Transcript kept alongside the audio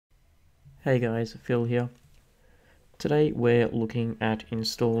Hey guys, Phil here. Today we're looking at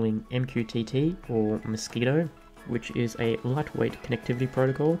installing MQTT or Mosquitto, which is a lightweight connectivity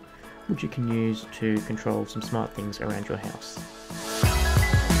protocol which you can use to control some smart things around your house.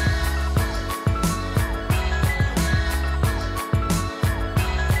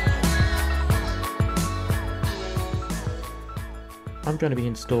 I'm going to be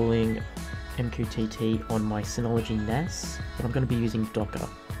installing MQTT on my Synology NAS, but I'm going to be using Docker.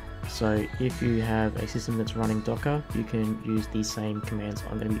 So if you have a system that's running Docker, you can use these same commands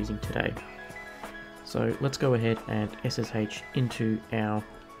I'm going to be using today. So let's go ahead and SSH into our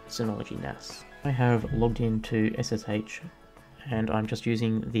Synology NAS. I have logged into SSH and I'm just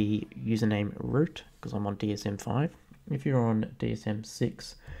using the username root because I'm on DSM5. If you're on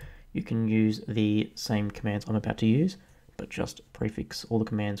DSM6, you can use the same commands I'm about to use, but just prefix all the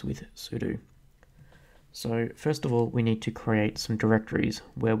commands with sudo. So first of all, we need to create some directories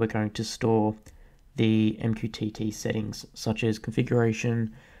where we're going to store the MQTT settings, such as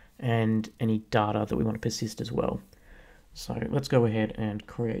configuration and any data that we want to persist as well. So let's go ahead and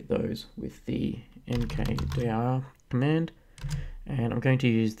create those with the mkdir command. And I'm going to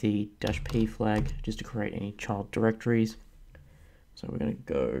use the -p flag just to create any child directories. So we're going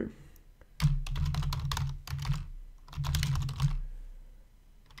to go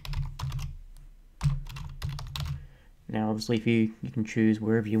Now obviously if you can choose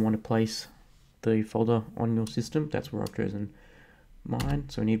wherever you want to place the folder on your system. That's where I've chosen mine.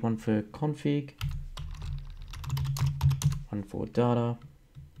 So we need one for config, one for data,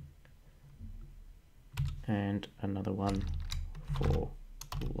 and another one for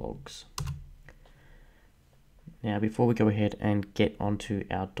logs. Now before we go ahead and get onto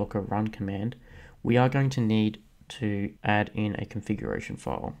our docker run command, we are going to need to add in a configuration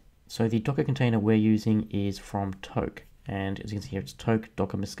file. So the Docker container we're using is from Toke, and as you can see here, it's Toke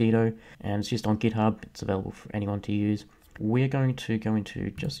Docker Mosquitto, and it's just on GitHub. It's available for anyone to use. We're going to go into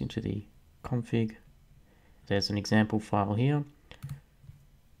the config. There's an example file here,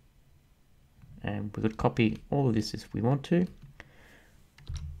 and we could copy all of this if we want to,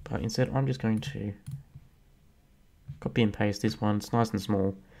 but instead I'm just going to copy and paste this one. It's nice and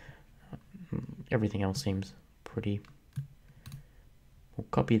small. Everything else seems pretty. We'll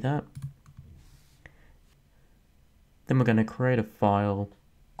copy that. Then we're going to create a file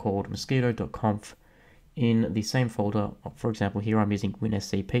called mosquitto.conf in the same folder. For example, here I'm using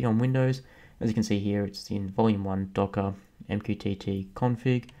WinSCP on Windows. As you can see here, it's in volume 1 docker mqtt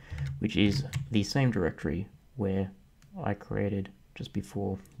config, which is the same directory where I created just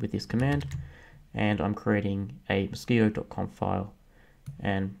before with this command. And I'm creating a mosquitto.conf file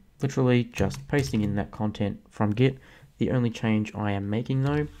and literally just pasting in that content from Git. The only change I am making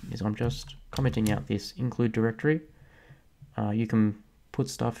though is I'm just commenting out this include directory. You can put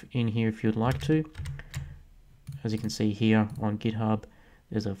stuff in here if you'd like to. As you can see here on GitHub,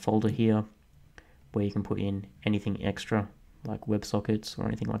 there's a folder here where you can put in anything extra like WebSockets or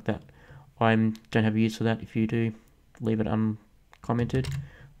anything like that. I don't have a use for that. If you do, leave it uncommented.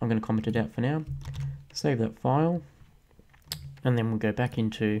 I'm going to comment it out for now. Save that file, and then we'll go back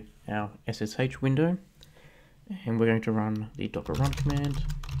into our SSH window. And we're going to run the docker run command.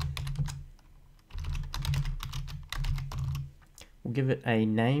 We'll give it a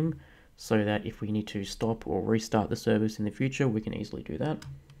name so that if we need to stop or restart the service in the future, we can easily do that.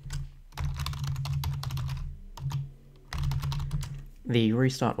 The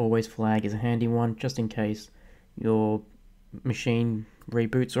restart always flag is a handy one, just in case your machine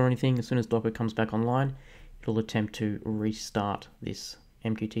reboots or anything. As soon as Docker comes back online, it'll attempt to restart this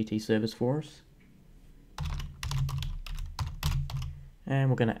MQTT service for us. And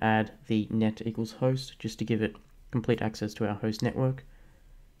we're going to add the net equals host just to give it complete access to our host network.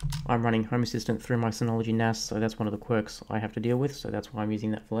 I'm running Home Assistant through my Synology NAS, so that's one of the quirks I have to deal with, so that's why I'm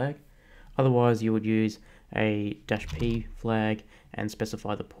using that flag. Otherwise, you would use a -p flag and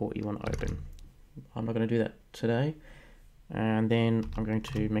specify the port you want to open. I'm not going to do that today. And then I'm going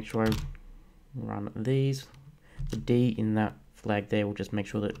to make sure I run these. The D in that flag there will just make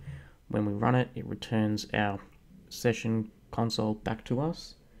sure that when we run it, it returns our session console back to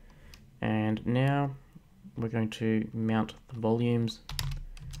us. And now we're going to mount the volumes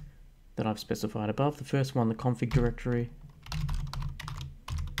that I've specified above. The first one, the config directory.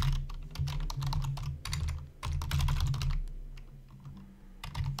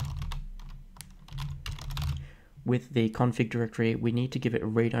 With the config directory, we need to give it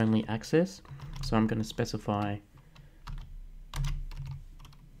read-only access. So I'm going to specify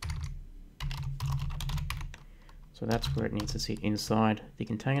so that's where it needs to sit inside the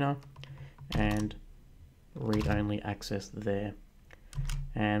container, and read-only access there.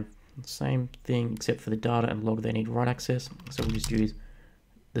 And same thing except for the data and log they need write access, so we'll just use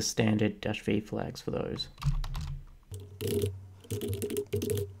the standard -v flags for those.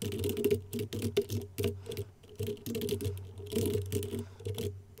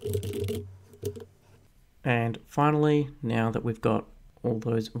 And finally, now that we've got all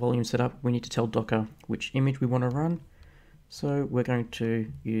those volumes set up, we need to tell Docker which image we want to run. So we're going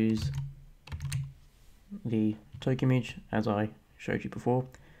to use the toke image as I showed you before.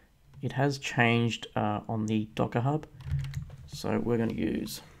 It has changed on the Docker Hub. So we're going to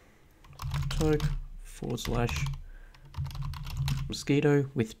use toke / Mosquitto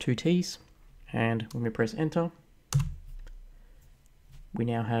with 2 T's. And when we press enter, we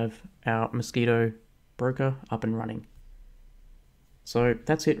now have our Mosquitto Broker up and running. So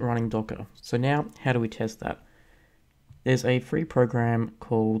that's it running Docker. So now how do we test that? There's a free program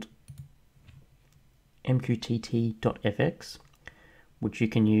called MQTT.fx, which you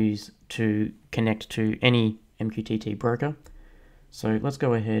can use to connect to any MQTT broker. So let's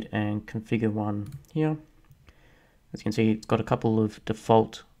go ahead and configure one here. As you can see, it's got a couple of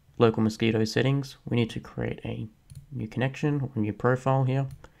default local Mosquitto settings. We need to create a new connection or a new profile here,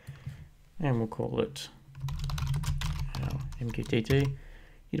 and we'll call it our MQTT. You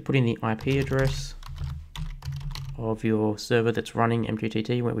need to put in the IP address of your server that's running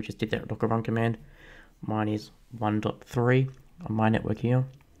MQTT, where we just did that docker run command. Mine is 1.3 on my network here.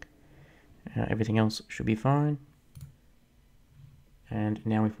 Everything else should be fine. And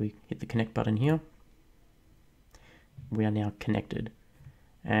now if we hit the connect button here, we are now connected.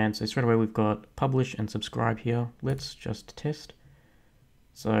 And so straight away we've got publish and subscribe here. Let's just test.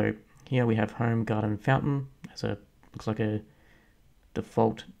 So here we have home, garden, fountain as a, looks like a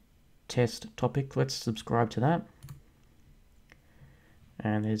default test topic. Let's subscribe to that.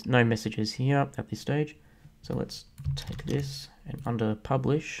 And there's no messages here at this stage. So let's take this and under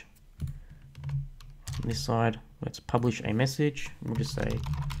publish, on this side, let's publish a message. We'll just say,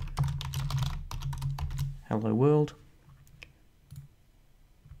 hello world.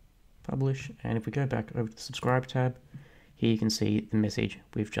 Publish, and if we go back over to the subscribe tab, here you can see the message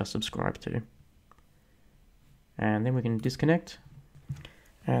we've just subscribed to. And then we can disconnect.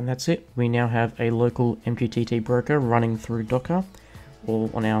 And that's it. We now have a local MQTT broker running through Docker, all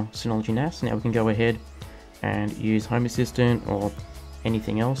on our Synology NAS. Now we can go ahead and use Home Assistant or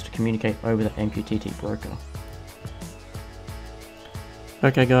anything else to communicate over the MQTT broker.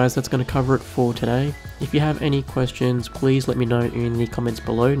 Okay guys, that's going to cover it for today. If you have any questions, please let me know in the comments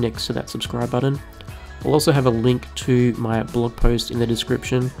below next to that subscribe button. I'll also have a link to my blog post in the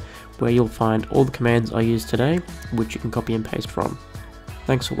description where you'll find all the commands I used today, which you can copy and paste from.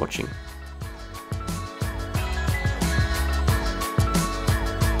 Thanks for watching.